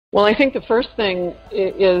Well, I think the first thing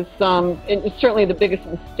is, and it's certainly the biggest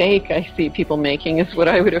mistake I see people making, is what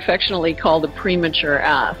I would affectionately call the premature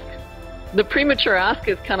ask. The premature ask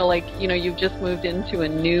is kind of like, you've just moved into a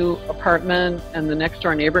new apartment and the next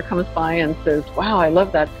door neighbor comes by and says, wow, I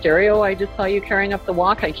love that stereo I just saw you carrying up the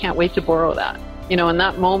walk. I can't wait to borrow that. In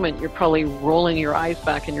that moment, you're probably rolling your eyes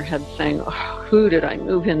back in your head saying, oh, who did I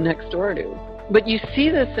move in next door to? But you see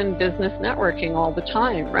this in business networking all the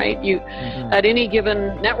time, right? At any given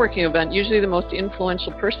networking event, usually the most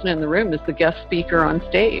influential person in the room is the guest speaker on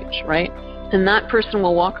stage, right? And that person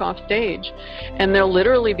will walk off stage, and there'll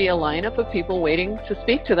literally be a lineup of people waiting to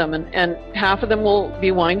speak to them, and half of them will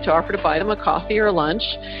be wanting to offer to buy them a coffee or a lunch,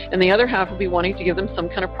 and the other half will be wanting to give them some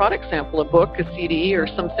kind of product sample, a book, a CD, or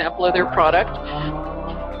some sample of their product.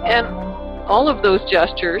 And all of those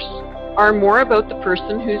gestures are more about the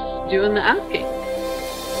person who's doing the asking.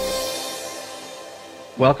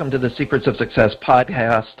 Welcome to the Secrets of Success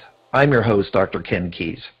podcast. I'm your host, Dr. Ken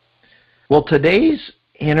Keyes. Well, today's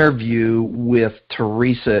interview with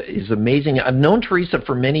Teresa is amazing. I've known Teresa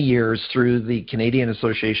for many years through the Canadian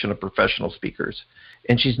Association of Professional Speakers,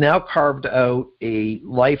 and she's now carved out a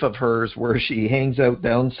life of hers where she hangs out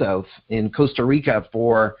down south in Costa Rica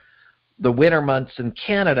for the winter months in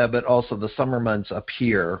Canada, but also the summer months up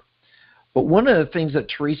here. But one of the things that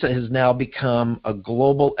Teresa has now become a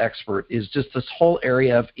global expert is just this whole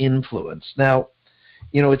area of influence. Now,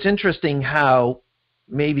 it's interesting how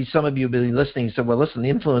maybe some of you have been listening and said, well, listen, the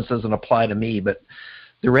influence doesn't apply to me. But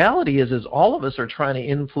the reality is all of us are trying to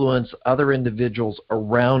influence other individuals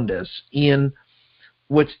around us. And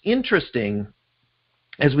what's interesting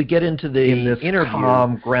as we get into the interview,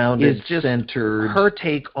 calm, grounded, is just centered, her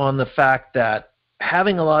take on the fact that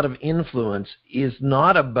having a lot of influence is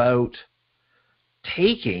not about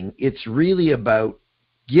taking, it's really about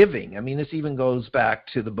giving. I mean, this even goes back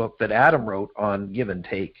to the book that Adam wrote on give and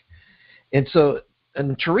take. And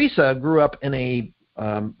Teresa grew up in a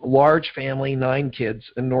large family, 9 kids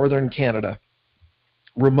in northern Canada,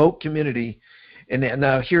 remote community, and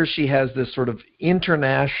now here she has this sort of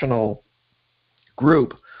international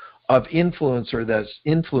group of influencers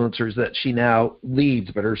that she now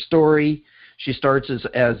leads. But her story, she starts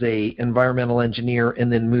as a environmental engineer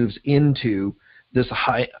and then moves into this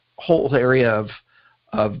whole area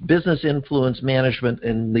of business influence management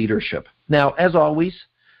and leadership. Now, as always,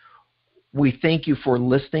 we thank you for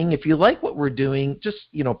listening. If you like what we're doing, just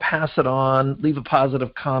pass it on, leave a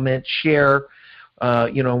positive comment, share,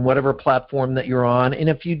 whatever platform that you're on. And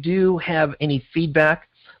if you do have any feedback,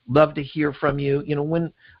 love to hear from you.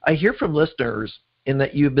 When I hear from listeners in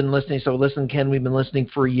that you've been listening, so listen, Ken, we've been listening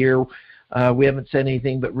for a year. We haven't said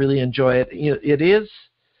anything, but really enjoy it. It is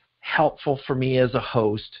helpful for me as a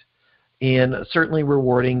host, and certainly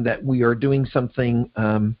rewarding that we are doing something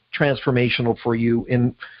transformational for you,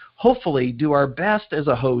 and hopefully do our best as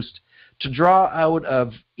a host to draw out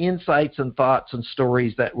of insights and thoughts and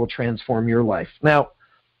stories that will transform your life. Now,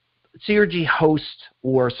 CRG hosts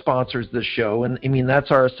or sponsors this show, and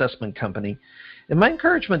that's our assessment company. And my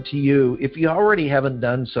encouragement to you, if you already haven't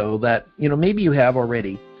done so, that maybe you have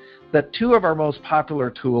already, that 2 of our most popular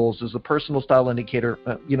tools is the personal style indicator,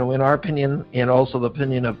 in our opinion, and also the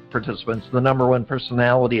opinion of participants, the #1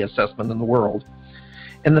 personality assessment in the world.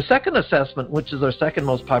 And the second assessment, which is our second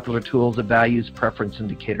most popular tool, is a values preference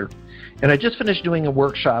indicator. And I just finished doing a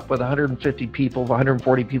workshop with 150 people,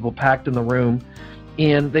 140 people packed in the room,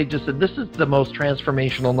 and they just said, this is the most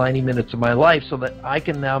transformational 90 minutes of my life, so that I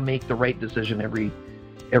can now make the right decision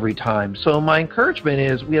every time. So my encouragement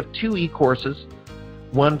is we have 2 e-courses,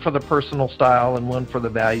 one for the personal style and one for the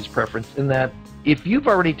values preference, in that if you've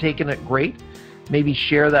already taken it, great. Maybe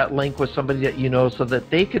share that link with somebody that you know so that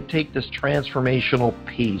they could take this transformational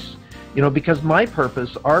piece. Because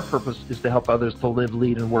our purpose is to help others to live,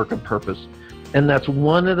 lead, and work on purpose. And that's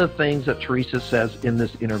one of the things that Teresa says in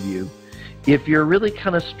this interview. If you're really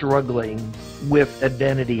kind of struggling with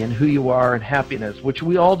identity and who you are and happiness, which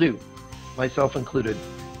we all do, myself included,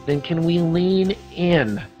 then can we lean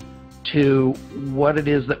in to what it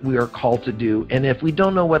is that we are called to do? And if we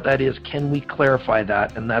don't know what that is, can we clarify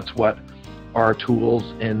that? And that's what our tools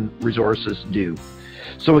and resources do.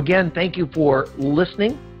 So again, thank you for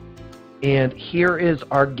listening. And here is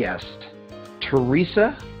our guest,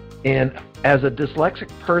 Teresa. And as a dyslexic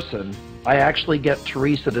person, I actually get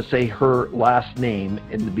Teresa to say her last name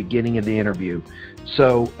in the beginning of the interview.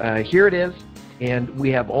 So here it is. And we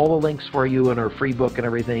have all the links for you in our free book and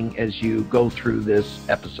everything as you go through this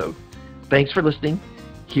episode. Thanks for listening.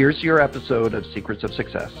 Here's your episode of Secrets of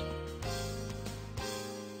Success.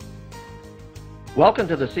 Welcome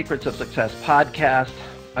to the Secrets of Success podcast.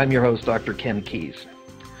 I'm your host, Dr. Ken Keyes.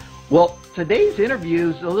 Well, today's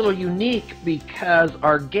interview is a little unique because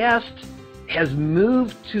our guest has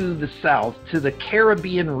moved to the south, to the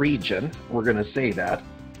Caribbean region, we're going to say that,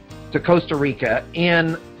 to Costa Rica.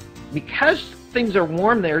 And because things are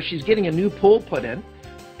warm there, she's getting a new pool put in.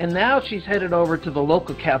 And now she's headed over to the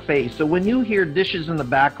local cafe. So when you hear dishes in the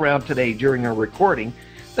background today during our recording,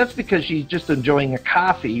 that's because she's just enjoying a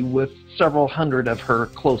coffee with several hundred of her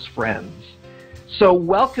close friends. So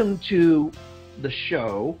welcome to the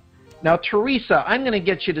show. Now, Teresa, I'm going to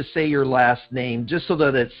get you to say your last name just so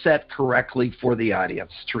that it's set correctly for the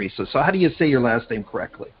audience, Teresa. So how do you say your last name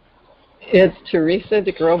correctly? It's Teresa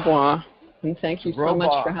de Grosbois, and thank you so much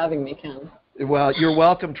Grosbois. for having me, Ken. Well, you're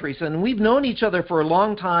welcome, Teresa. And we've known each other for a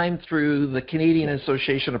long time through the Canadian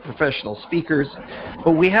Association of Professional Speakers,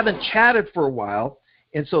 but we haven't chatted for a while.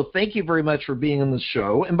 And so thank you very much for being on the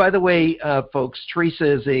show. And by the way, folks,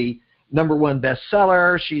 Teresa is a #1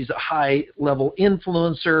 bestseller. She's a high-level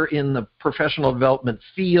influencer in the professional development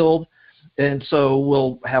field. And so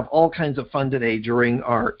we'll have all kinds of fun today during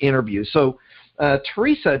our interview. So,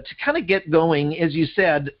 Teresa, to kind of get going, as you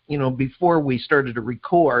said, before we started to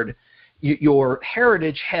record, your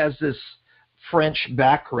heritage has this French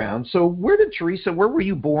background. So where were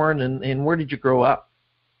you born and where did you grow up?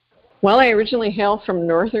 Well, I originally hail from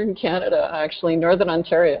northern Canada, actually, northern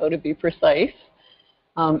Ontario to be precise.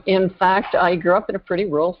 In fact, I grew up in a pretty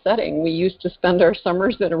rural setting. We used to spend our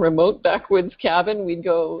summers in a remote backwoods cabin. We'd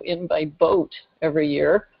go in by boat every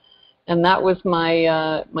year. And that was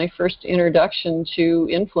my first introduction to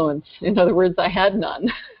influence. In other words, I had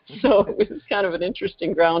none. So it was kind of an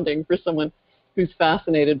interesting grounding for someone who's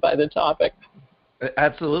fascinated by the topic.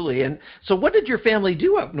 Absolutely. And so what did your family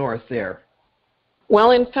do up north there?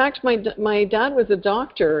 Well, in fact, my dad was a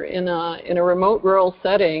doctor in a remote rural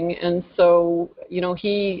setting, and so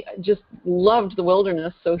he just loved the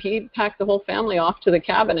wilderness. So he packed the whole family off to the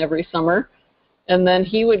cabin every summer, and then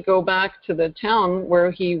he would go back to the town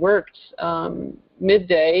where he worked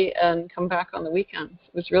midday and come back on the weekends.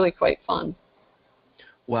 It was really quite fun.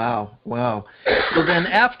 Wow. So then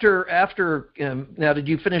after now, did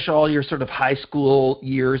you finish all your sort of high school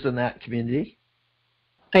years in that community?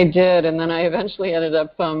 I did, and then I eventually ended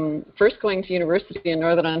up first going to university in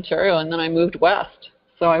Northern Ontario, and then I moved west.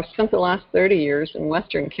 So I've spent the last 30 years in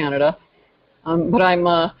Western Canada, but I'm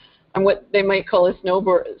what they might call a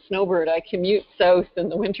snowbird. I commute south in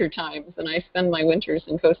the winter times, and I spend my winters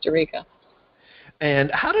in Costa Rica. And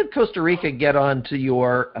how did Costa Rica get onto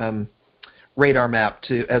your radar map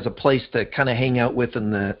as a place to kind of hang out with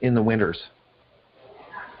in the winters?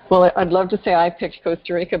 Well, I'd love to say I picked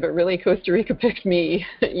Costa Rica, but really Costa Rica picked me.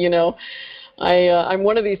 I'm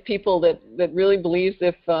one of these people that really believes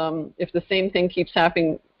if the same thing keeps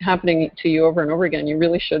happening to you over and over again, you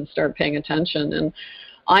really should start paying attention. And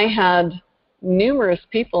I had numerous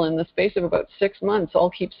people in the space of about 6 months all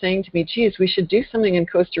keep saying to me, geez, we should do something in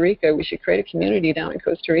Costa Rica. We should create a community down in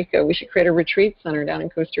Costa Rica. We should create a retreat center down in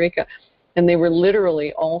Costa Rica. And they were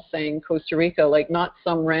literally all saying Costa Rica, like not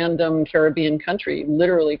some random Caribbean country,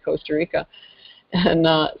 literally Costa Rica. And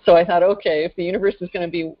so I thought, okay, if the universe is going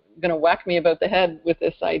to whack me about the head with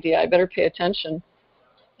this idea, I better pay attention.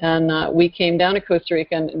 And we came down to Costa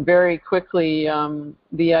Rica, and very quickly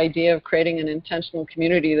the idea of creating an intentional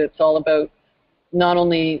community that's all about not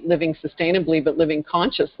only living sustainably, but living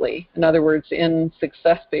consciously, in other words, in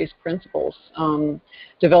success-based principles,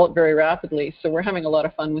 developed very rapidly. So we're having a lot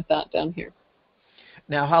of fun with that down here.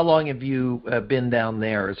 Now, how long have you been down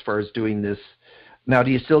there as far as doing this? Now,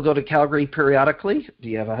 do you still go to Calgary periodically? Do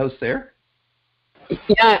you have a house there?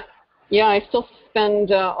 Yeah, I still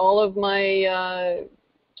spend all of my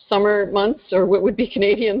summer months, or what would be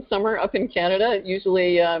Canadian summer, up in Canada,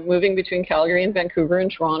 usually moving between Calgary and Vancouver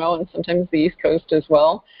and Toronto, and sometimes the East Coast as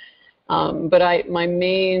well. But my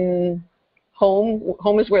main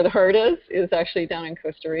home is where the heart is actually down in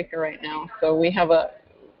Costa Rica right now. So we have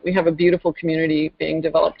a beautiful community being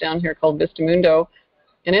developed down here called Vista Mundo,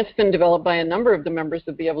 and it's been developed by a number of the members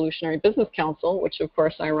of the Evolutionary Business Council, which of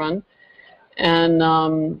course I run.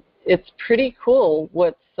 And it's pretty cool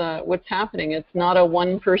what's happening. It's not a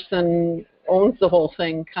one person owns the whole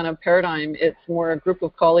thing kind of paradigm. It's more a group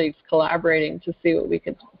of colleagues collaborating to see what we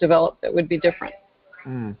could develop that would be different.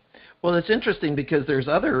 Well, it's interesting because there's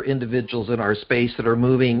other individuals in our space that are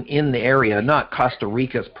moving in the area, not Costa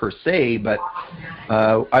Rica per se, but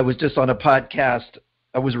I was just on a podcast.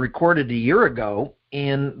 I was recorded a year ago,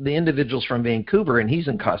 and the individual's from Vancouver, and he's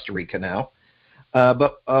in Costa Rica now.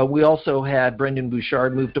 But we also had Brendan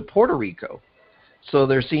Bouchard move to Puerto Rico. So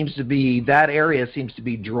there seems to be, that area seems to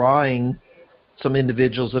be drawing some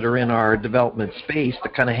individuals that are in our development space to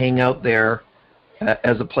kind of hang out there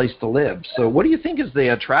as a place to live. So what do you think is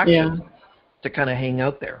the attraction Yeah. to kind of hang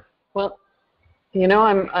out there? Well, you know,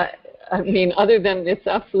 I mean, other than it's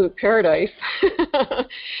absolute paradise,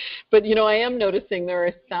 but, you know, I am noticing there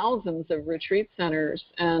are thousands of retreat centers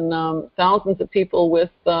and thousands of people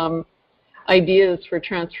with ideas for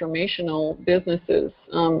transformational businesses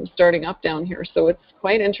starting up down here. So it's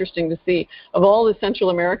quite interesting to see. Of all the Central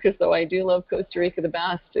Americas, though, I do love Costa Rica the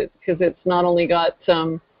best because it's not only got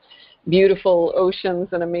beautiful oceans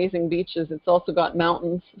and amazing beaches, it's also got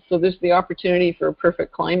mountains. So there's the opportunity for a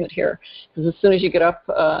perfect climate here. Because as soon as you get up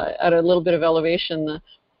at a little bit of elevation,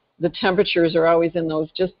 the temperatures are always in those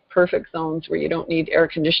just perfect zones where you don't need air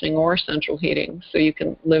conditioning or central heating. So you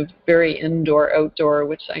can live very indoor, outdoor,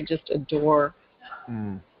 which I just adore.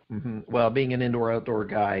 Mm-hmm. Well, being an indoor-outdoor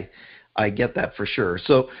guy, I get that for sure.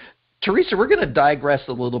 So, Teresa, we're going to digress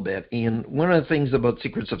a little bit. And one of the things about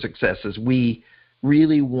Secrets of Success is we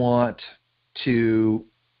really want to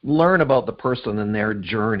learn about the person and their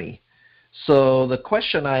journey. So the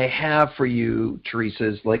question I have for you, Teresa,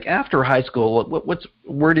 is like after high school,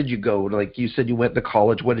 where did you go? Like you said you went to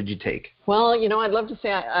college. What did you take? Well, you know, I'd love to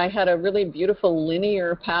say I had a really beautiful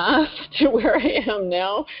linear path to where I am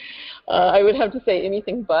now. I would have to say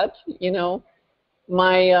anything but, you know.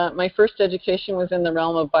 My first education was in the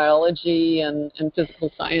realm of biology and physical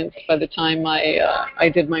science. By the time I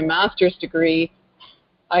did my master's degree,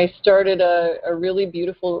 I started a really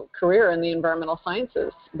beautiful career in the environmental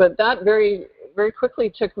sciences. But that very, very quickly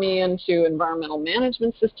took me into environmental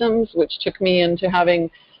management systems, which took me into having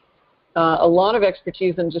a lot of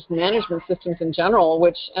expertise in just management systems in general,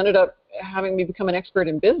 which ended up having me become an expert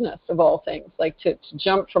in business, of all things. Like to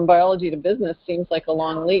jump from biology to business seems like a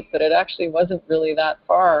long leap, but it actually wasn't really that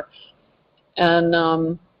far.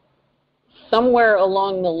 And somewhere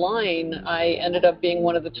along the line, I ended up being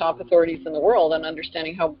one of the top authorities in the world on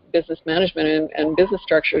understanding how business management and business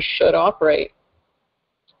structures should operate.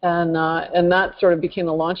 And that sort of became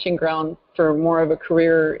the launching ground for more of a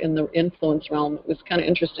career in the influence realm. It was kind of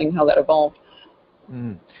interesting how that evolved.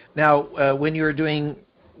 Now, when you were doing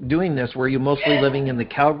this, were you mostly living in the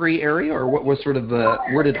Calgary area, or what was sort of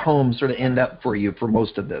where did home sort of end up for you for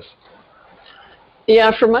most of this?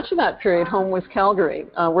 Yeah, for much of that period, home was Calgary,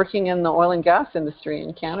 working in the oil and gas industry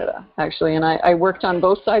in Canada, actually. And I worked on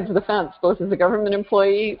both sides of the fence, both as a government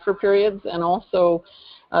employee for periods and also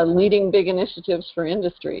leading big initiatives for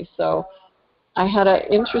industry. So I had an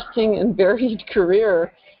interesting and varied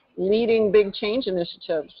career leading big change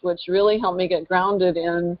initiatives, which really helped me get grounded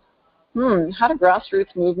in how do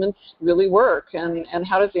grassroots movements really work, and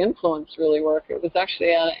how does influence really work? It was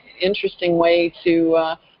actually an interesting way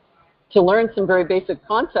to learn some very basic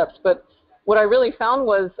concepts. But what I really found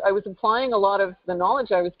was I was applying a lot of the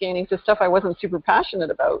knowledge I was gaining to stuff I wasn't super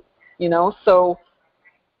passionate about, you know. So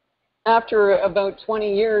after about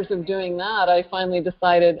 20 years of doing that, I finally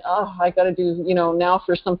decided, I got to do, you know, now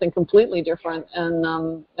for something completely different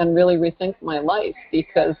and really rethink my life,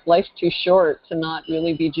 because life's too short to not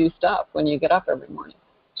really be juiced up when you get up every morning.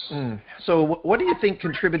 So what do you think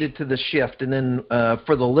contributed to the shift? And then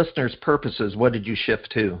for the listeners' purposes, what did you shift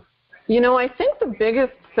to? You know, I think the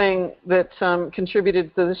biggest thing that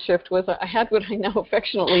contributed to the shift was I had what I now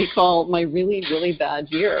affectionately call my really, really bad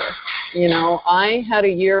year. You know, I had a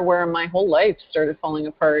year where my whole life started falling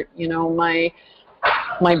apart. You know, my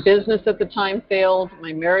business at the time failed,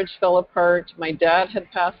 my marriage fell apart, my dad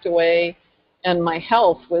had passed away, and my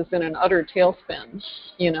health was in an utter tailspin,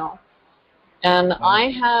 you know. And wow.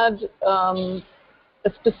 I had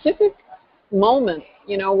a specific moment,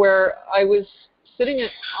 you know, where I was sitting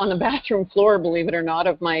on the bathroom floor, believe it or not,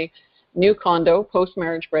 of my new condo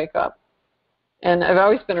post-marriage breakup. And I've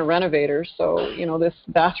always been a renovator, so, you know, this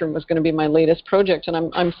bathroom was going to be my latest project.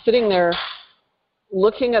 And I'm sitting there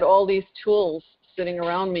looking at all these tools sitting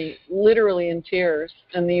around me, literally in tears.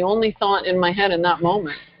 And the only thought in my head in that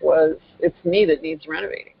moment was, it's me that needs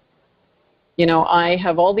renovating. You know, I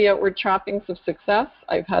have all the outward trappings of success.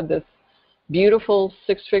 I've had this beautiful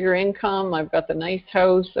 6-figure income. I've got the nice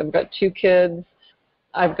house. I've got 2 kids.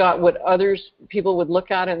 I've got what people would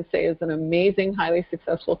look at and say is an amazing, highly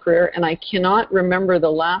successful career, and I cannot remember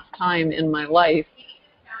the last time in my life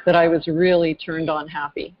that I was really turned on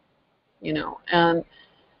happy, you know. And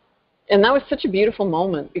that was such a beautiful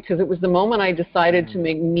moment, because it was the moment I decided to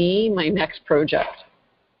make me my next project,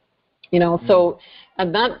 you know. So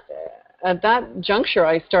at that juncture,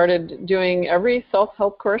 I started doing every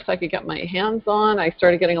self-help course I could get my hands on. I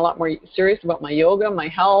started getting a lot more serious about my yoga, my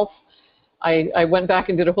health. I went back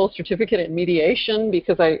and did a whole certificate in mediation,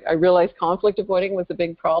 because I realized conflict avoiding was a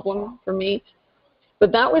big problem for me.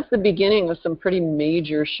 But that was the beginning of some pretty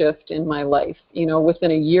major shift in my life. You know, within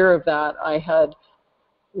a year of that, I had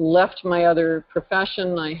left my other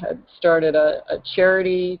profession. I had started a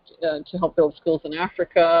charity to help build schools in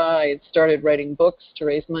Africa. I had started writing books to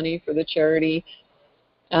raise money for the charity.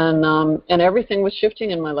 And everything was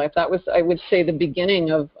shifting in my life. That was, I would say, the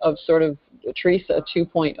beginning of sort of Teresa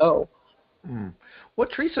 2.0. Well,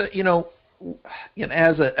 Teresa,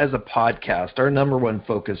 as a podcast, our number one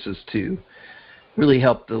focus is to really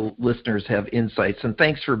help the listeners have insights. And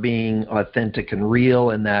thanks for being authentic and real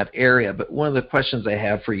in that area. But one of the questions I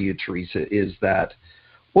have for you, Teresa, is that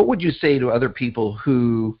what would you say to other people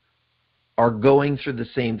who are going through the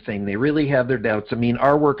same thing? They really have their doubts. I mean,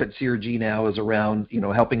 our work at CRG now is around,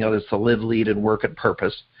 helping others to live, lead, and work at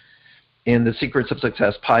purpose. And the Secrets of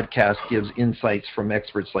Success podcast gives insights from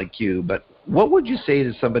experts like you. But what would you say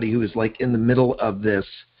to somebody who is like in the middle of this,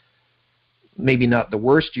 maybe not the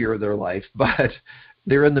worst year of their life, but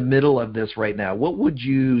they're in the middle of this right now? What would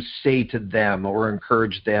you say to them or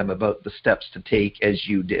encourage them about the steps to take as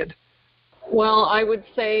you did? Well, I would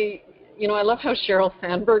say, I love how Sheryl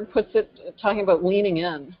Sandberg puts it, talking about leaning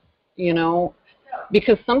in,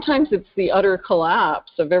 because sometimes it's the utter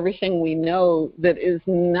collapse of everything we know that is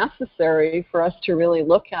necessary for us to really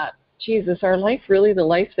look at, geez, is our life really the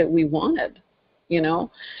life that we wanted,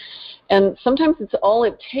 And sometimes it's all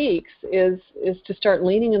it takes is to start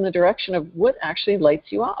leaning in the direction of what actually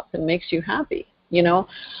lights you up and makes you happy,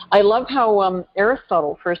 I love how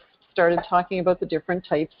Aristotle first started talking about the different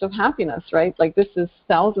types of happiness, right? Like, this is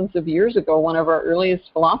thousands of years ago. One of our earliest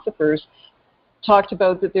philosophers talked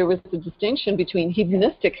about that there was a distinction between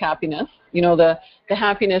hedonistic happiness, the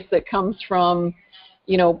happiness that comes from,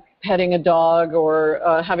 petting a dog or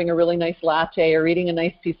having a really nice latte or eating a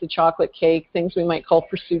nice piece of chocolate cake, things we might call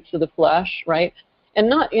pursuits of the flesh, right? And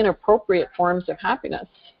not inappropriate forms of happiness.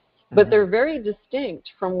 But they're very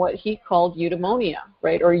distinct from what he called eudaimonia,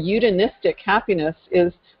 right? Or eudaimonistic happiness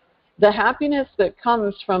is the happiness that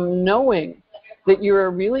comes from knowing that you're a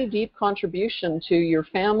really deep contribution to your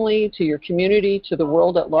family, to your community, to the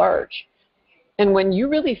world at large. And when you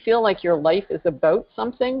really feel like your life is about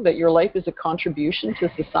something, that your life is a contribution to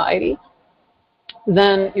society,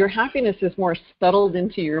 then your happiness is more settled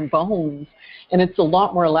into your bones and it's a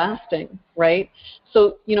lot more lasting, right?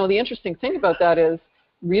 So, the interesting thing about that is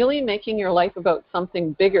really making your life about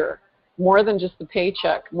something bigger, more than just the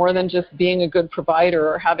paycheck, more than just being a good provider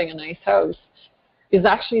or having a nice house, is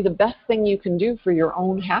actually the best thing you can do for your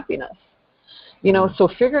own happiness. So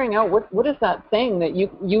figuring out what is that thing that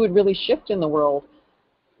you would really shift in the world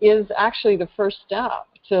is actually the first step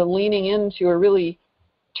to leaning into a really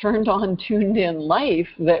turned on, tuned in life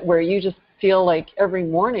where you just feel like every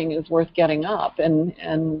morning is worth getting up and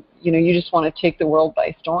you just want to take the world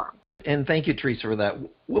by storm. And thank you, Teresa, for that.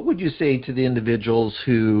 What would you say to the individuals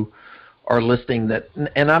who are listening that,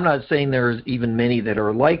 and I'm not saying there's even many that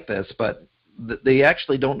are like this, but they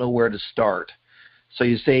actually don't know where to start. So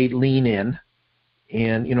you say lean in,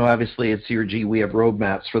 and obviously at CRG we have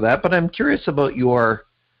roadmaps for that, but I'm curious about your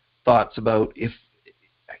thoughts about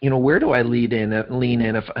where do I lean in?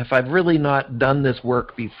 If I've really not done this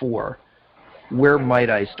work before, where might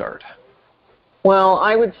I start? Well,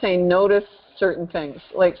 I would say notice certain things.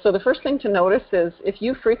 So the first thing to notice is if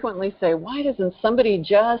you frequently say, why doesn't somebody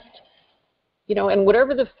just, and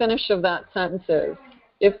whatever the finish of that sentence is,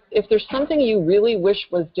 if there's something you really wish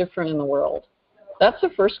was different in the world, that's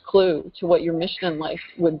the first clue to what your mission in life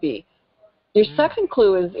would be. Your second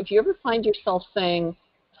clue is if you ever find yourself saying,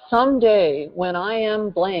 someday when I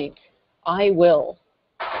am blank, I will.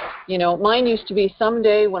 Mine used to be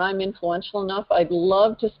someday when I'm influential enough, I'd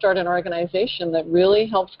love to start an organization that really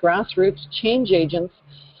helps grassroots change agents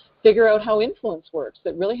figure out how influence works,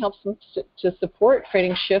 that really helps them to support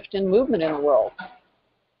creating shift and movement in the world,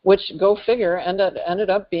 which, go figure, ended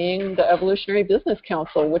up being the Evolutionary Business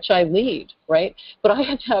Council, which I lead, right? But I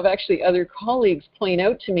had to have actually other colleagues point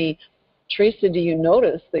out to me, Teresa, do you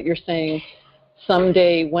notice that you're saying,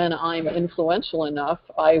 someday when I'm influential enough,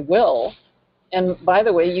 I will? And by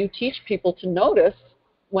the way, you teach people to notice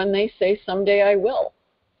when they say, someday I will.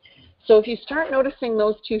 So if you start noticing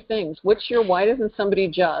those two things, what's your why doesn't somebody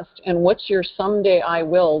just, and what's your someday I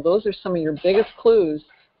will, those are some of your biggest clues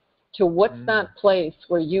to what's that place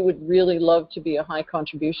where you would really love to be a high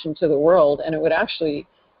contribution to the world, and it would actually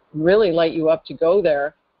really light you up to go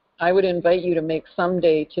there. I would invite you to make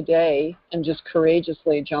someday today and just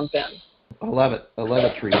courageously jump in. I love it,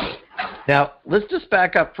 Teresa. Now, let's just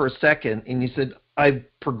back up for a second. And you said, I've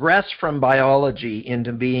progressed from biology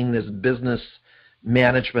into being this business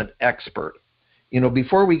management expert.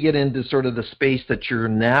 Before we get into sort of the space that you're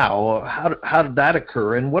now, how did that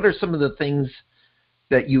occur? And what are some of the things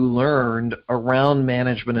that you learned around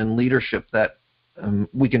management and leadership that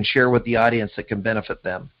we can share with the audience that can benefit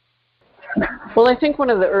them? Well, I think one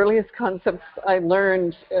of the earliest concepts I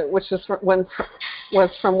learned, which was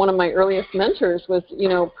from one of my earliest mentors, was,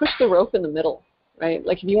 push the rope in the middle, right?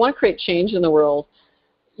 Like if you want to create change in the world,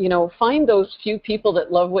 find those few people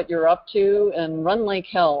that love what you're up to and run like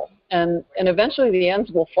hell, and eventually the ends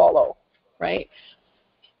will follow, right?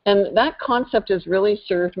 And that concept has really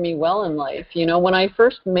served me well in life. When I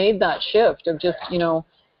first made that shift of just,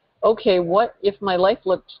 okay, what if my life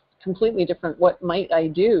looked completely different, what might I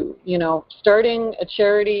do? Starting a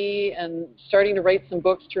charity and starting to write some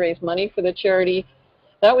books to raise money for the charity,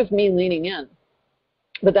 that was me leaning in.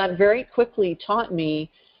 But that very quickly taught me,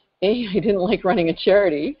 A, I didn't like running a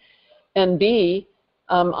charity, and B,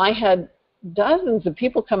 I had dozens of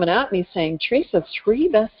people coming at me saying, Teresa, 3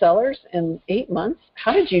 bestsellers in 8 months?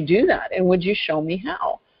 How did you do that? And would you show me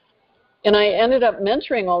how? And I ended up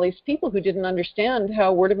mentoring all these people who didn't understand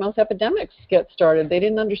how word-of-mouth epidemics get started. They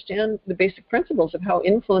didn't understand the basic principles of how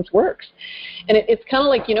influence works. And it's kind of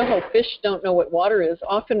like, how fish don't know what water is.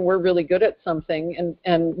 Often we're really good at something,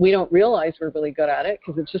 and we don't realize we're really good at it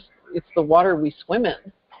because it's the water we swim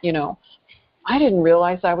in, I didn't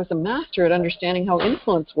realize I was a master at understanding how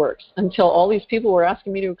influence works until all these people were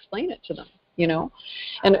asking me to explain it to them,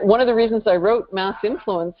 And one of the reasons I wrote Mass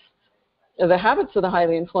Influence, The Habits of the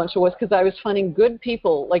Highly Influential, was because I was finding good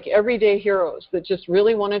people, like everyday heroes, that just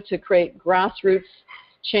really wanted to create grassroots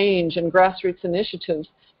change and grassroots initiatives.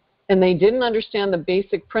 And they didn't understand the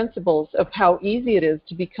basic principles of how easy it is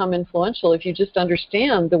to become influential if you just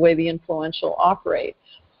understand the way the influential operate.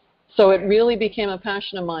 So it really became a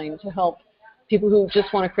passion of mine to help people who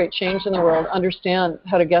just want to create change in the world understand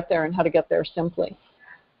how to get there and how to get there simply.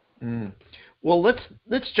 Well,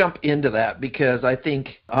 let's jump into that, because I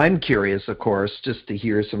think I'm curious, of course, just to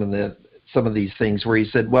hear some of these things where you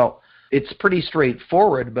said, well, it's pretty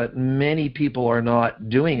straightforward, but many people are not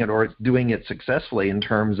doing it or doing it successfully in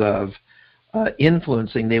terms of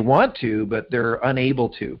influencing. They want to, but they're unable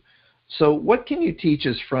to. So what can you teach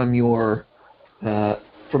us from your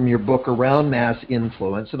book around mass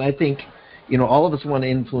influence? And I think, all of us want to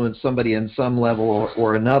influence somebody in some level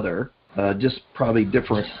or another, just probably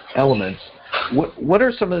different elements. What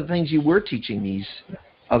are some of the things you were teaching these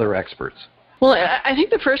other experts? Well, I think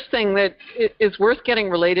the first thing that is worth getting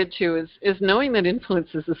related to is knowing that influence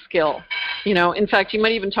is a skill. In fact, you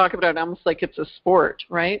might even talk about it almost like it's a sport,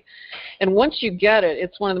 right? And once you get it,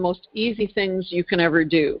 it's one of the most easy things you can ever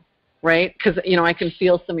do, right? Because, I can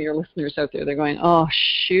feel some of your listeners out there. They're going, oh,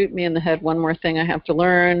 shoot me in the head, one more thing I have to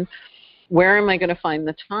learn. Where am I going to find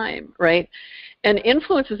the time, right? And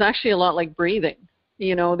influence is actually a lot like breathing.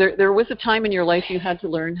 There was a time in your life you had to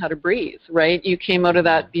learn how to breathe, right? You came out of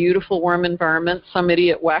that beautiful, warm environment. Some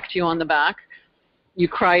idiot whacked you on the back. You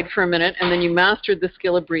cried for a minute, and then you mastered the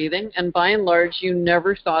skill of breathing. And by and large, you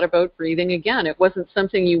never thought about breathing again. It wasn't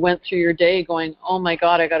something you went through your day going, oh, my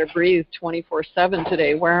God, I got to breathe 24/7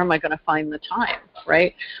 today. Where am I going to find the time,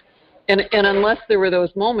 right? And unless there were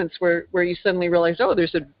those moments where you suddenly realized, oh,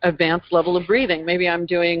 there's an advanced level of breathing. Maybe I'm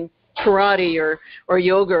doing karate or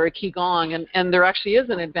yoga or qigong, and there actually is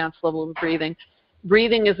an advanced level of breathing.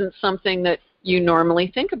 Breathing isn't something that you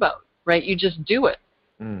normally think about, right? You just do it.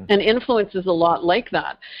 And influence is a lot like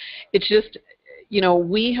that. It's just,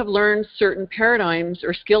 we have learned certain paradigms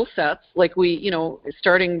or skill sets, like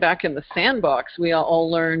starting back in the sandbox, we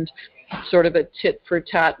all learned sort of a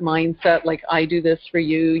tit-for-tat mindset, like I do this for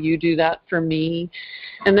you, you do that for me.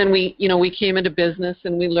 And then we came into business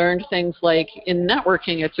and we learned things like in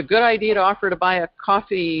networking, it's a good idea to offer to buy a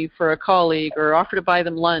coffee for a colleague or offer to buy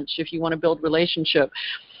them lunch if you want to build relationship.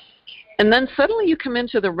 And then suddenly you come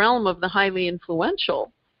into the realm of the highly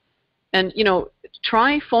influential. And,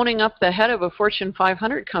 try phoning up the head of a Fortune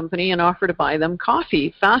 500 company and offer to buy them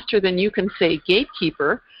coffee faster than you can say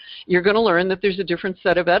gatekeeper. You're going to learn that there's a different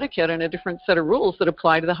set of etiquette and a different set of rules that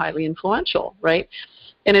apply to the highly influential, right?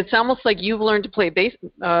 And it's almost like you've learned to play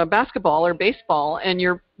basketball or baseball, and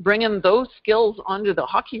you're bringing those skills onto the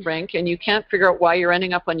hockey rink, and you can't figure out why you're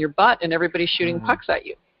ending up on your butt and everybody's shooting pucks at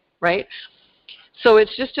you, right? So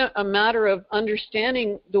it's just a matter of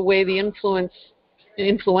understanding the way the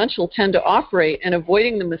influential tend to operate and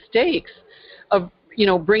avoiding the mistakes of,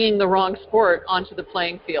 bringing the wrong sport onto the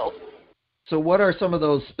playing field. So what are some of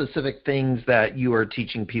those specific things that you are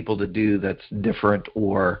teaching people to do that's different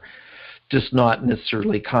or just not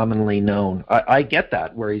necessarily commonly known? I get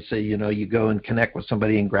that, where you say, you go and connect with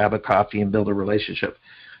somebody and grab a coffee and build a relationship.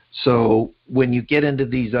 So when you get into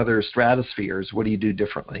these other stratospheres, what do you do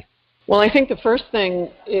differently? Well, I think the first thing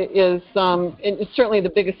is, and it's certainly the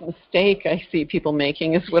biggest mistake I see people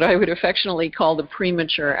making, is what I would affectionately call the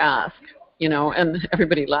premature ask. and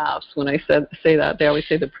everybody laughs when I say that. They always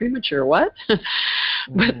say the premature what?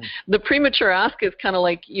 But the premature ask is kind of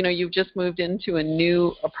like, you've just moved into a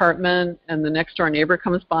new apartment and the next door neighbor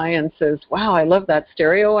comes by and says, wow, I love that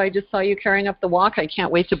stereo I just saw you carrying up the walk. I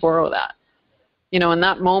can't wait to borrow that. In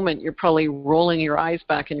that moment, you're probably rolling your eyes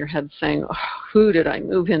back in your head saying, oh, who did I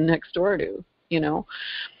move in next door to,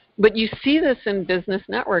 But you see this in business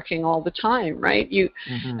networking all the time, right?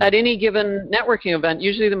 At any given networking event,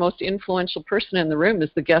 usually the most influential person in the room is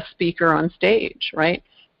the guest speaker on stage, right?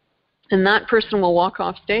 And that person will walk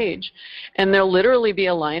off stage, and there'll literally be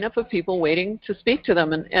a lineup of people waiting to speak to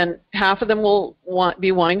them, and half of them will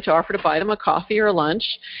be wanting to offer to buy them a coffee or a lunch,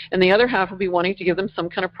 and the other half will be wanting to give them some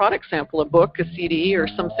kind of product sample, a book, a CD, or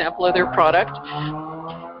some sample of their product.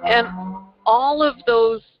 And all of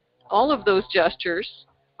those gestures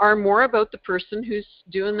are more about the person who's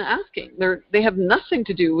doing the asking. They have nothing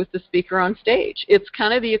to do with the speaker on stage. It's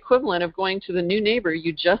kind of the equivalent of going to the new neighbor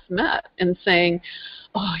you just met and saying,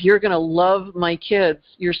 oh, you're going to love my kids.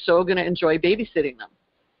 You're so going to enjoy babysitting them.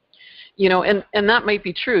 And that might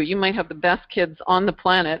be true. You might have the best kids on the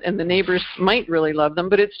planet and the neighbors might really love them,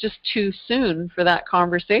 but it's just too soon for that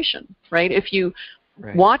conversation, right? If you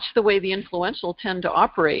watch the way the influential tend to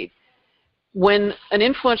operate, when an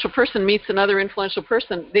influential person meets another influential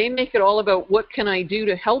person, they make it all about what can I do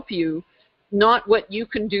to help you, not what you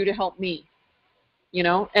can do to help me,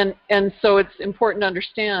 And so it's important to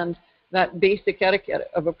understand that basic etiquette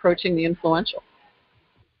of approaching the influential.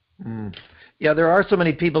 Yeah, there are so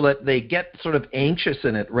many people that they get sort of anxious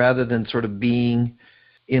in it rather than sort of being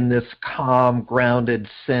in this calm, grounded,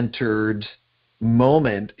 centered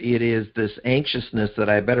moment. It is this anxiousness that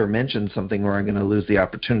I better mention something or I'm going to lose the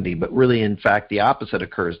opportunity. But really, in fact, the opposite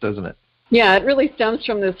occurs, doesn't it? Yeah, it really stems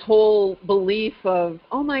from this whole belief of,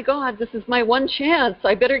 oh my God, this is my one chance.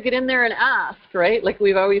 I better get in there and ask, right? Like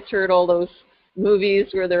we've always heard all those movies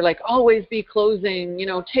where they're like, always be closing,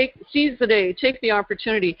 seize the day, take the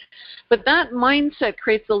opportunity. But that mindset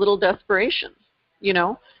creates a little desperation,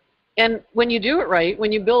 And when you do it right,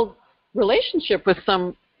 when you build relationship with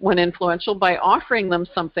someone influential by offering them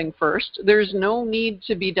something first, there's no need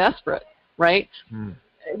to be desperate, right?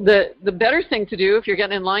 The better thing to do if you're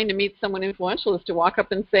getting in line to meet someone influential is to walk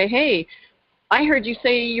up and say, hey, I heard you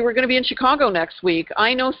say you were going to be in Chicago next week.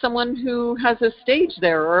 I know someone who has a stage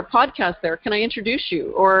there or a podcast there. Can I introduce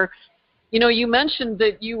you? Or, you mentioned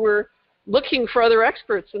that you were looking for other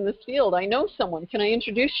experts in this field. I know someone. Can I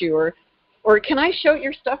introduce you? Or can I shout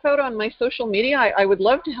your stuff out on my social media? I would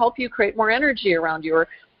love to help you create more energy around you.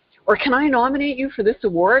 Or can I nominate you for this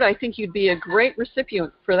award? I think you'd be a great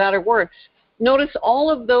recipient for that award. Notice all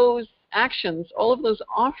of those actions, all of those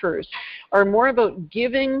offers are more about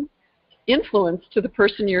giving influence to the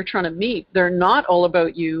person you're trying to meet. They're not all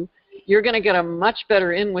about you. You're going to get a much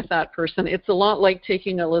better in with that person. It's a lot like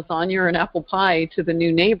taking a lasagna or an apple pie to the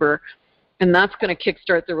new neighbor, and that's going to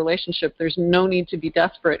kickstart the relationship. There's no need to be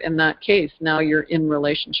desperate in that case. Now you're in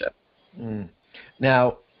relationship.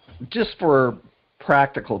 Now, just for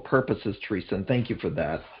practical purposes, Teresa, and thank you for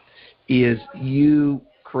that, is you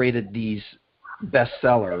created these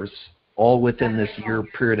bestsellers all within this year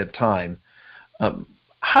period of time.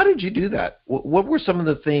 How did you do that? What were some of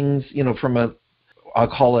the things, I'll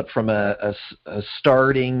call it from a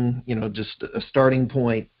starting, just a starting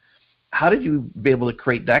point. How did you be able to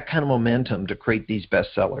create that kind of momentum to create these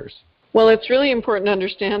bestsellers? Well, it's really important to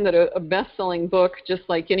understand that a best-selling book, just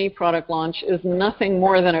like any product launch, is nothing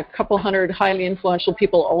more than a couple hundred highly influential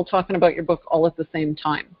people all talking about your book all at the same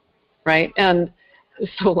time, right? And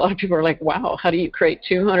so a lot of people are like, wow, how do you create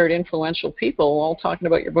 200 influential people all talking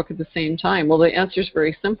about your book at the same time? Well, the answer is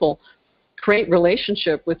very simple. Create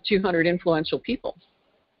relationship with 200 influential people,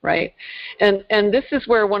 right? And this is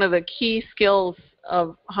where one of the key skills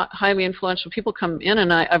of highly influential people come in,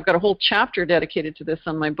 and I've got a whole chapter dedicated to this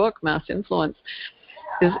on my book, Mass Influence,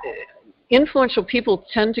 is influential people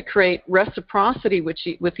tend to create reciprocity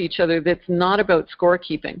with each other that's not about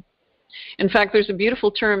scorekeeping. In fact, there's a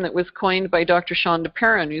beautiful term that was coined by Dr. Shonda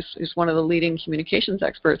Perrin, who's one of the leading communications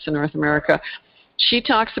experts in North America. She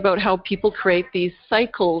talks about how people create these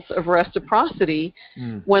cycles of reciprocity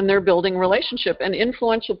when they're building relationship. And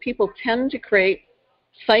influential people tend to create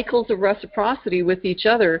cycles of reciprocity with each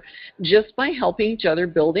other just by helping each other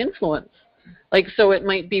build influence. Like, so it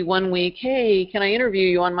might be one week, hey, can I interview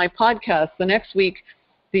you on my podcast? The next week,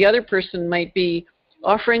 the other person might be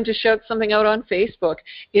offering to shout something out on Facebook.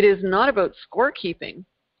 It is not about scorekeeping.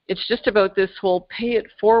 It's just about this whole pay it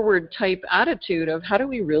forward type attitude of how do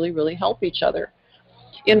we really, really help each other.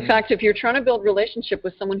 In fact, if you're trying to build relationship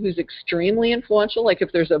with someone who's extremely influential, like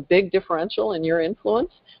if there's a big differential in your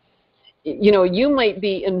influence, you might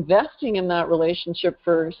be investing in that relationship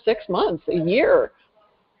for 6 months, a year,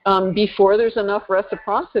 before there's enough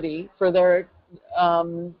reciprocity for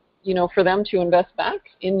for them to invest back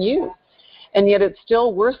in you. And yet it's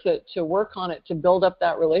still worth it to work on it, to build up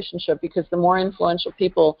that relationship, because the more influential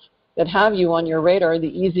people that have you on your radar, the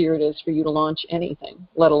easier it is for you to launch anything,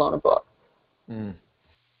 let alone a book. Mm.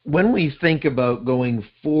 When we think about going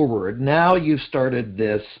forward, now you've started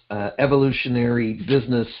this Evolutionary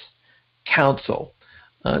Business Council.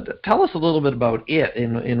 Tell us a little bit about it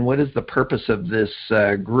and what is the purpose of this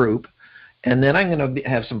group. And then I'm going to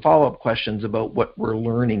have some follow-up questions about what we're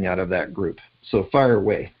learning out of that group. So fire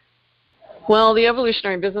away. Well, the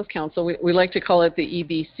Evolutionary Business Council, we like to call it the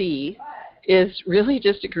EBC, is really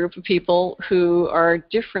just a group of people who are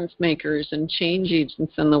difference makers and change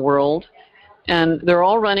agents in the world. And they're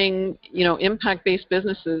all running, impact-based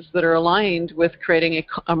businesses that are aligned with creating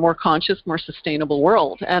a more conscious, more sustainable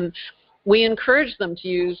world. And we encourage them to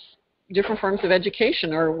use different forms of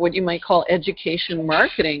education, or what you might call education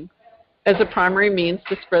marketing, as a primary means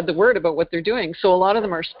to spread the word about what they're doing. So a lot of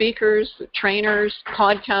them are speakers, trainers,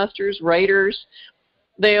 podcasters, writers.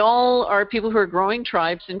 They all are people who are growing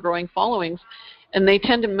tribes and growing followings, and they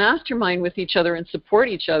tend to mastermind with each other and support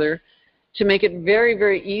each other to make it very,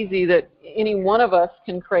 very easy that any one of us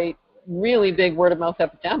can create really big word-of-mouth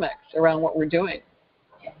epidemics around what we're doing.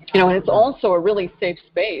 And it's also a really safe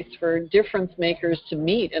space for difference makers to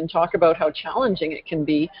meet and talk about how challenging it can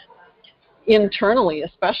be internally,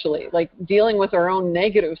 especially, like dealing with our own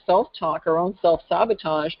negative self-talk, our own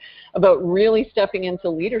self-sabotage, about really stepping into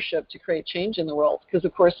leadership to create change in the world. Because,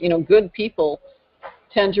 of course, good people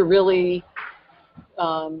tend to really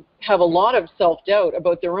have a lot of self-doubt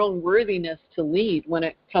about their own worthiness to lead when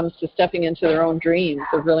it comes to stepping into their own dreams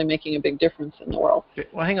of really making a big difference in the world. Okay,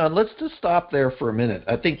 well, hang on. Let's just stop there for a minute.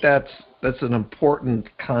 I think that's an important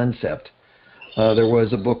concept. There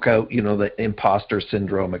was a book out, the imposter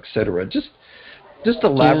syndrome, etc. Just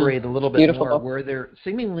elaborate a little bit Beautiful more, book. where there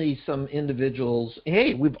seemingly some individuals,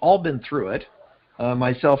 hey, we've all been through it,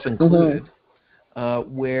 myself included,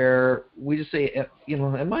 where we just say,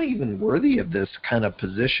 am I even worthy of this kind of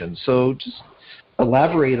position? So just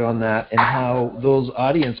elaborate on that and how those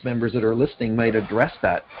audience members that are listening might address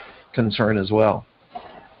that concern as well.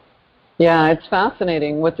 Yeah, it's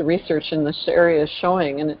fascinating what the research in this area is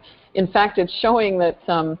showing. And in fact, it's showing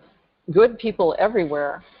that good people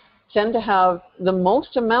everywhere tend to have the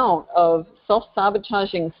most amount of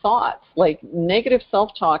self-sabotaging thoughts, like negative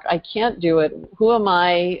self-talk. I can't do it. Who am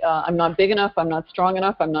I? I'm not big enough. I'm not strong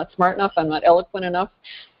enough. I'm not smart enough. I'm not eloquent enough.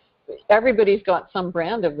 Everybody's got some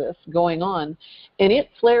brand of this going on. And it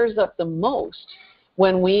flares up the most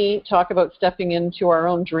when we talk about stepping into our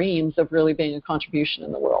own dreams of really being a contribution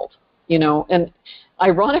in the world. And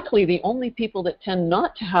ironically, the only people that tend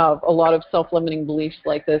not to have a lot of self-limiting beliefs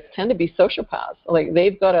like this tend to be sociopaths. Like,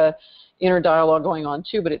 they've got a inner dialogue going on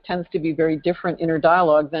too, but it tends to be very different inner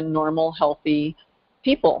dialogue than normal, healthy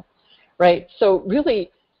people, right? So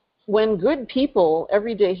really, when good people,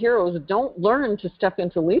 everyday heroes, don't learn to step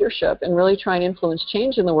into leadership and really try and influence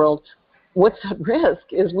change in the world, what's at risk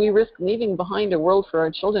is we risk leaving behind a world for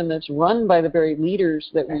our children that's run by the very leaders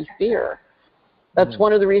that we fear. That's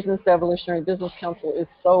one of the reasons the Evolutionary Business Council is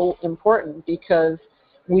so important, because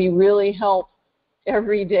we really help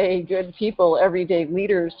everyday good people, everyday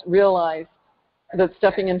leaders realize that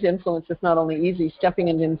stepping into influence is not only easy, stepping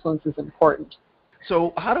into influence is important.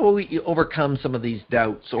 So how do we overcome some of these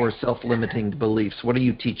doubts or self-limiting beliefs? What are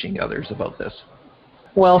you teaching others about this?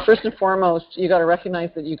 Well, first and foremost, you got to recognize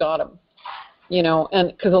that you got them,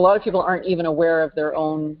 and because a lot of people aren't even aware of their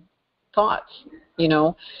own thoughts,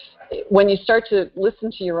 When you start to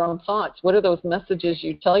listen to your own thoughts, what are those messages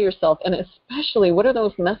you tell yourself? And especially, what are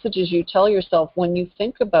those messages you tell yourself when you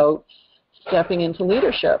think about stepping into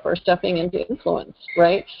leadership or stepping into influence,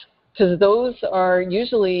 right? Because those are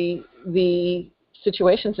usually the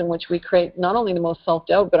situations in which we create not only the most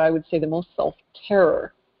self-doubt, but I would say the most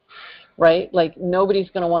self-terror, right? Like, nobody's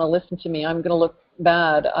going to want to listen to me. I'm going to look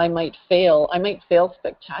bad. I might fail. I might fail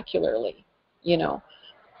spectacularly,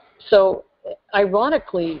 So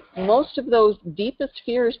ironically, most of those deepest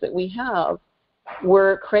fears that we have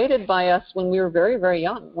were created by us when we were very, very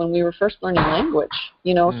young, when we were first learning language.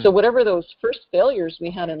 So whatever those first failures we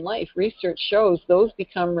had in life, research shows those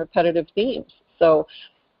become repetitive themes. So,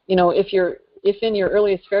 if in your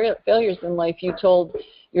earliest failures in life you told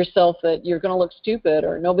yourself that you're going to look stupid,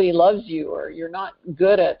 or nobody loves you, or you're not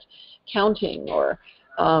good at counting, or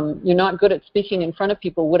you're not good at speaking in front of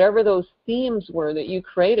people, whatever those themes were that you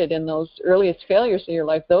created in those earliest failures in your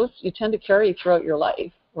life, those you tend to carry throughout your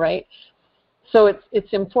life, right? So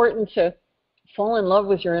it's important to fall in love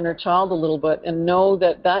with your inner child a little bit and know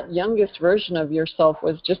that that youngest version of yourself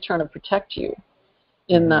was just trying to protect you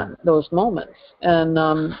in those moments,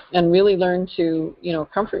 and really learn to,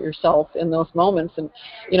 comfort yourself in those moments. And,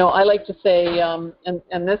 I like to say,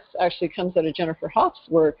 and this actually comes out of Jennifer Hoff's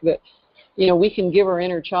work, that, we can give our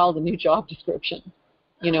inner child a new job description.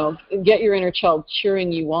 Get your inner child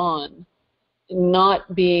cheering you on,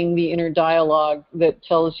 not being the inner dialogue that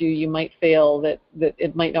tells you you might fail, that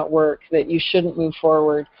it might not work, that you shouldn't move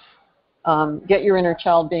forward. Get your inner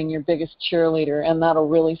child being your biggest cheerleader, and that'll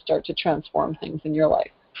really start to transform things in your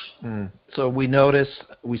life. So we notice,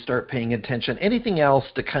 we start paying attention. Anything else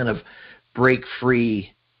to kind of break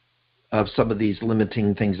free of some of these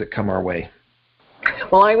limiting things that come our way?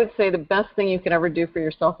 Well, I would say the best thing you can ever do for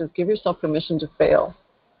yourself is give yourself permission to fail.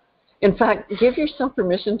 In fact, give yourself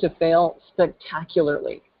permission to fail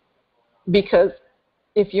spectacularly. Because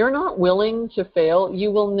if you're not willing to fail,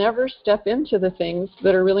 you will never step into the things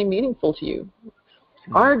that are really meaningful to you.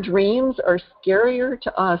 Our dreams are scarier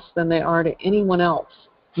to us than they are to anyone else,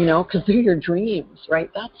 because they're your dreams, right?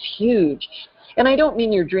 That's huge. And I don't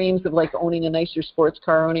mean your dreams of like owning a nicer sports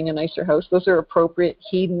car, owning a nicer house. Those are appropriate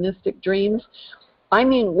hedonistic dreams. I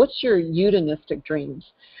mean, what's your eudanistic dreams?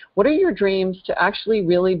 What are your dreams to actually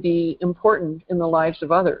really be important in the lives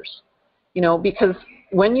of others? Because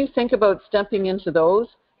when you think about stepping into those,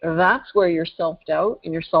 that's where your self-doubt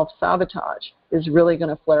and your self-sabotage is really going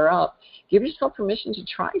to flare up. Give yourself permission to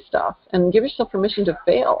try stuff and give yourself permission to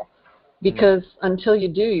fail, because until you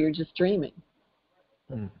do, you're just dreaming.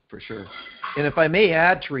 For sure. And if I may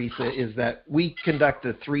add, Teresa, is that we conduct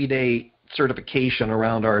a 3-day certification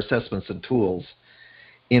around our assessments and tools.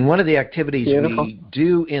 And one of the activities we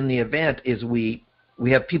do in the event is we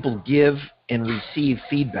have people give and receive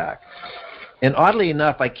feedback. And oddly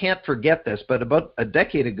enough, I can't forget this, but about a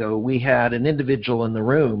decade ago, we had an individual in the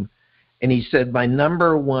room, and he said, my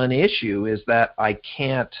number one issue is that I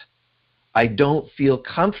don't feel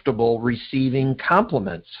comfortable receiving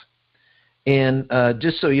compliments. And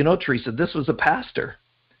just so you know, Teresa, this was a pastor.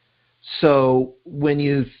 So when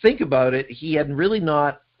you think about it, he had really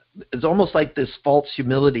not, it's almost like this false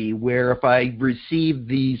humility where if I receive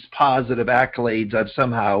these positive accolades, I've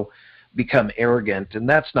somehow become arrogant, and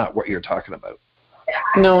that's not what you're talking about.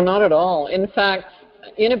 No, not at all. In fact,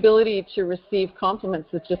 inability to receive compliments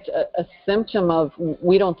is just a symptom of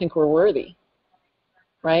we don't think we're worthy,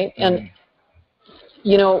 right? And,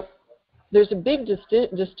 there's a big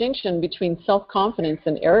distinction between self-confidence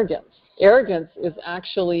and arrogance. Arrogance is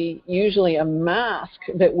actually usually a mask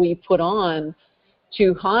that we put on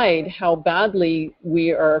to hide how badly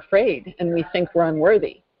we are afraid and we think we're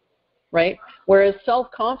unworthy, right? Whereas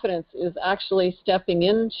self-confidence is actually stepping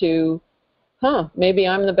into, maybe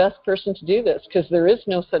I'm the best person to do this, because there is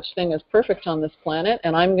no such thing as perfect on this planet,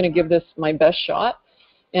 and I'm going to give this my best shot.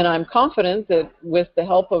 And I'm confident that with the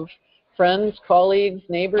help of friends, colleagues,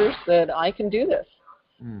 neighbors, that I can do this.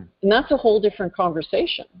 And that's a whole different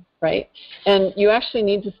conversation, right? And you actually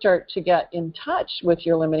need to start to get in touch with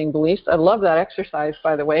your limiting beliefs. I love that exercise,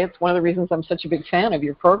 by the way. It's one of the reasons I'm such a big fan of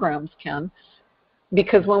your programs, Ken,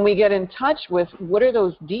 because when we get in touch with what are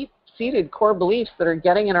those deep-seated core beliefs that are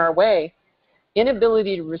getting in our way,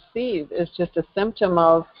 inability to receive is just a symptom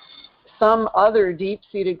of some other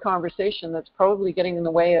deep-seated conversation that's probably getting in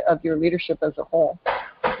the way of your leadership as a whole.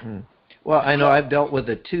 Well, I know I've dealt with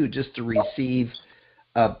it too, just to receive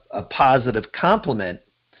a positive compliment.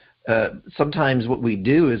 Sometimes what we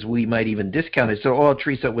do is we might even discount it. So,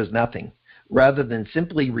 Teresa, it was nothing, rather than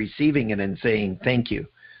simply receiving it and saying thank you.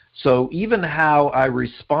 So even how I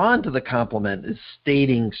respond to the compliment is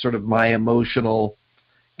stating sort of my emotional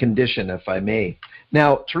condition, if I may.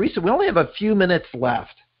 Now, Teresa, we only have a few minutes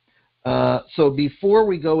left. So before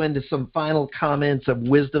we go into some final comments of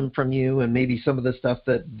wisdom from you and maybe some of the stuff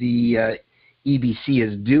that the EBC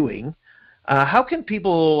is doing, how can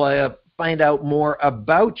people find out more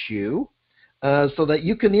about you so that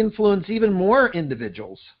you can influence even more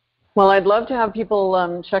individuals? Well, I'd love to have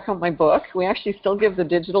people check out my book. We actually still give the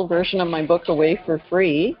digital version of my book away for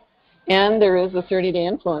free, and there is a 30-day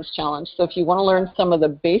influence challenge. So if you want to learn some of the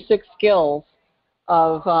basic skills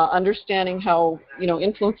of understanding how,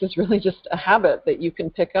 influence is really just a habit that you can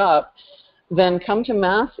pick up, then come to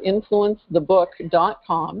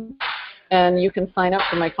massinfluencethebook.com, and you can sign up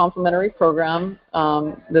for my complimentary program,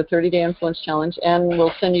 the 30-day influence challenge, and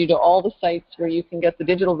we'll send you to all the sites where you can get the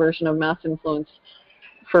digital version of Mass Influence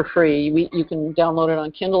for free. You can download it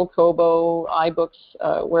on Kindle, Kobo,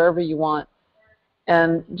 iBooks, wherever you want.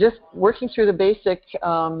 And just working through the basic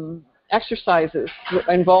exercises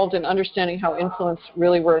involved in understanding how influence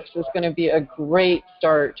really works is going to be a great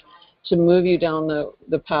start to move you down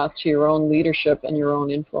the path to your own leadership and your own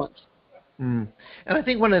influence. And I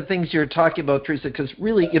think one of the things you're talking about, Teresa, because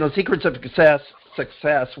really, secrets of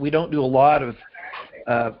success, we don't do a lot of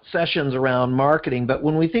sessions around marketing, but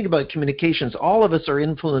when we think about communications, all of us are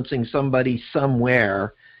influencing somebody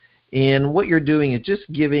somewhere, and what you're doing is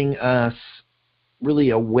just giving us really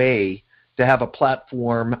a way to have a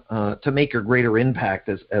platform to make a greater impact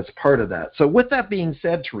as part of that. So with that being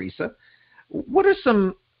said, Teresa, what are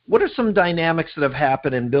some dynamics that have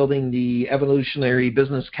happened in building the Evolutionary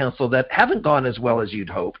Business Council that haven't gone as well as you'd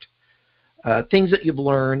hoped? Things that you've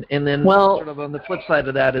learned, and then sort of on the flip side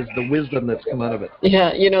of that is the wisdom that's come out of it.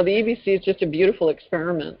 Yeah, the EBC is just a beautiful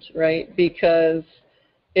experiment, right? Because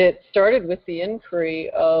it started with the inquiry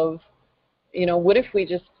of, what if we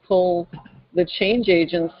just pull the change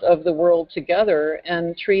agents of the world together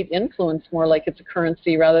and treat influence more like it's a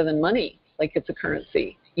currency rather than money like it's a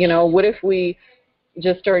currency? What if we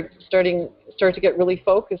just start to get really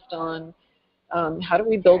focused on how do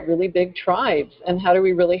we build really big tribes, and how do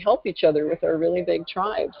we really help each other with our really big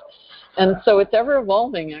tribes? And so it's ever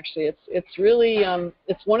evolving. Actually, it's really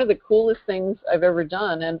it's one of the coolest things I've ever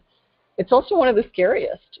done, and it's also one of the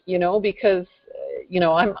scariest. Because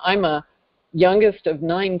I'm a youngest of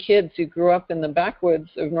 9 kids who grew up in the backwoods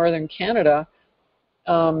of northern Canada.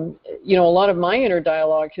 A lot of my inner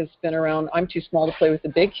dialogue has been around, I'm too small to play with the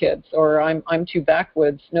big kids, or I'm too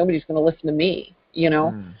backwoods, nobody's going to listen to me,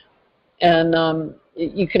 And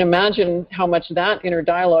you can imagine how much that inner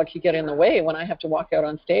dialogue could get in the way when I have to walk out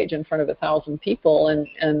on stage in front of 1,000 people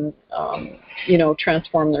and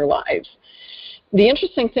transform their lives. The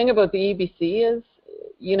interesting thing about the EBC is,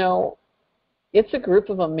 it's a group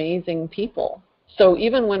of amazing people. So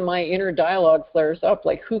even when my inner dialogue flares up,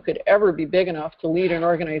 like who could ever be big enough to lead an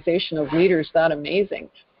organization of leaders that amazing?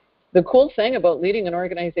 The cool thing about leading an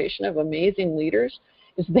organization of amazing leaders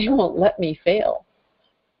is they won't let me fail.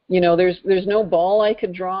 There's no ball I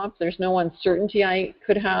could drop. There's no uncertainty I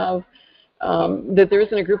could have. That there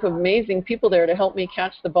isn't a group of amazing people there to help me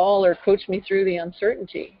catch the ball or coach me through the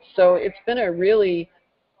uncertainty. So it's been a really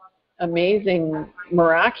amazing,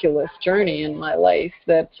 miraculous journey in my life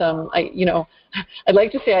that I'd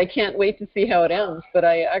like to say I can't wait to see how it ends, but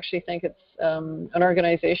I actually think it's an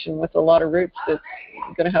organization with a lot of roots that's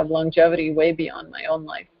going to have longevity way beyond my own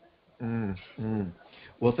life.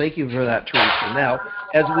 Well, thank you for that, Teresa. Now,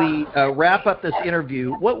 as we wrap up this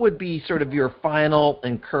interview, what would be sort of your final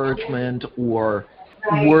encouragement or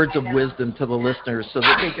words of wisdom to the listeners so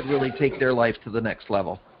that they could really take their life to the next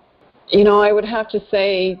level? I would have to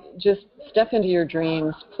say just step into your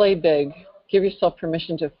dreams, play big, give yourself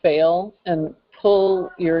permission to fail, and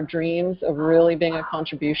pull your dreams of really being a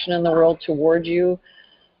contribution in the world toward you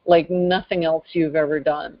like nothing else you've ever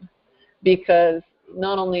done. Because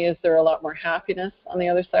not only is there a lot more happiness on the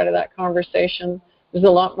other side of that conversation, there's a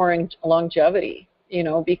lot more longevity,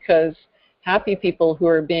 because happy people who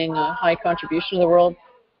are being a high contribution to the world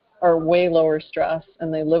are way lower stress,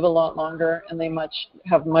 and they live a lot longer, and they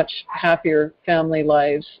have much happier family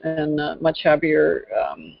lives and much happier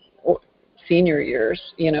senior years,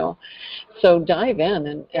 So dive in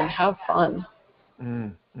and have fun.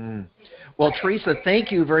 Well, Teresa,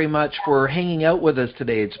 thank you very much for hanging out with us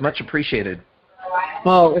today. It's much appreciated.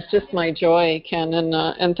 Oh, it was just my joy, Ken,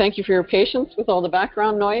 and thank you for your patience with all the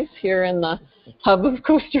background noise here in the hub of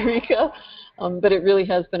Costa Rica. But it really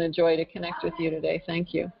has been a joy to connect with you today.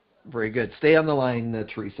 Thank you. Very good. Stay on the line,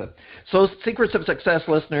 Teresa. So, Secrets of Success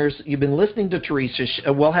listeners, you've been listening to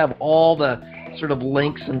Teresa. We'll have all the sort of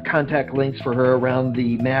links and contact links for her around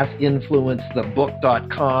the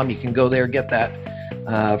massinfluencethebook.com. You can go there, get that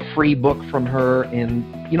free book from her, and,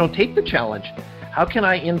 take the challenge. How can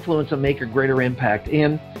I influence and make a greater impact?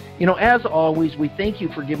 And, as always, we thank you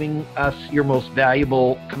for giving us your most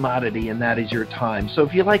valuable commodity, and that is your time. So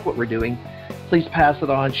if you like what we're doing, please pass it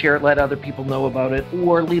on, share it, let other people know about it,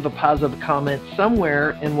 or leave a positive comment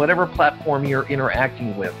somewhere in whatever platform you're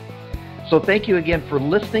interacting with. So thank you again for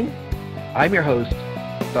listening. I'm your host,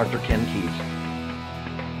 Dr. Ken Keys.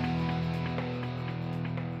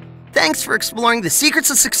 Thanks for exploring the secrets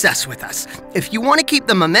of success with us. If you want to keep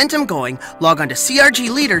the momentum going, log on to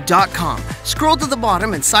crgleader.com. Scroll to the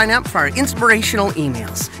bottom and sign up for our inspirational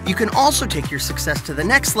emails. You can also take your success to the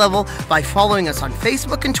next level by following us on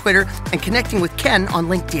Facebook and Twitter and connecting with Ken on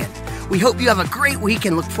LinkedIn. We hope you have a great week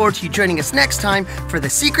and look forward to you joining us next time for the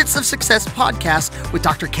Secrets of Success podcast with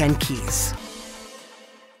Dr. Ken Keys.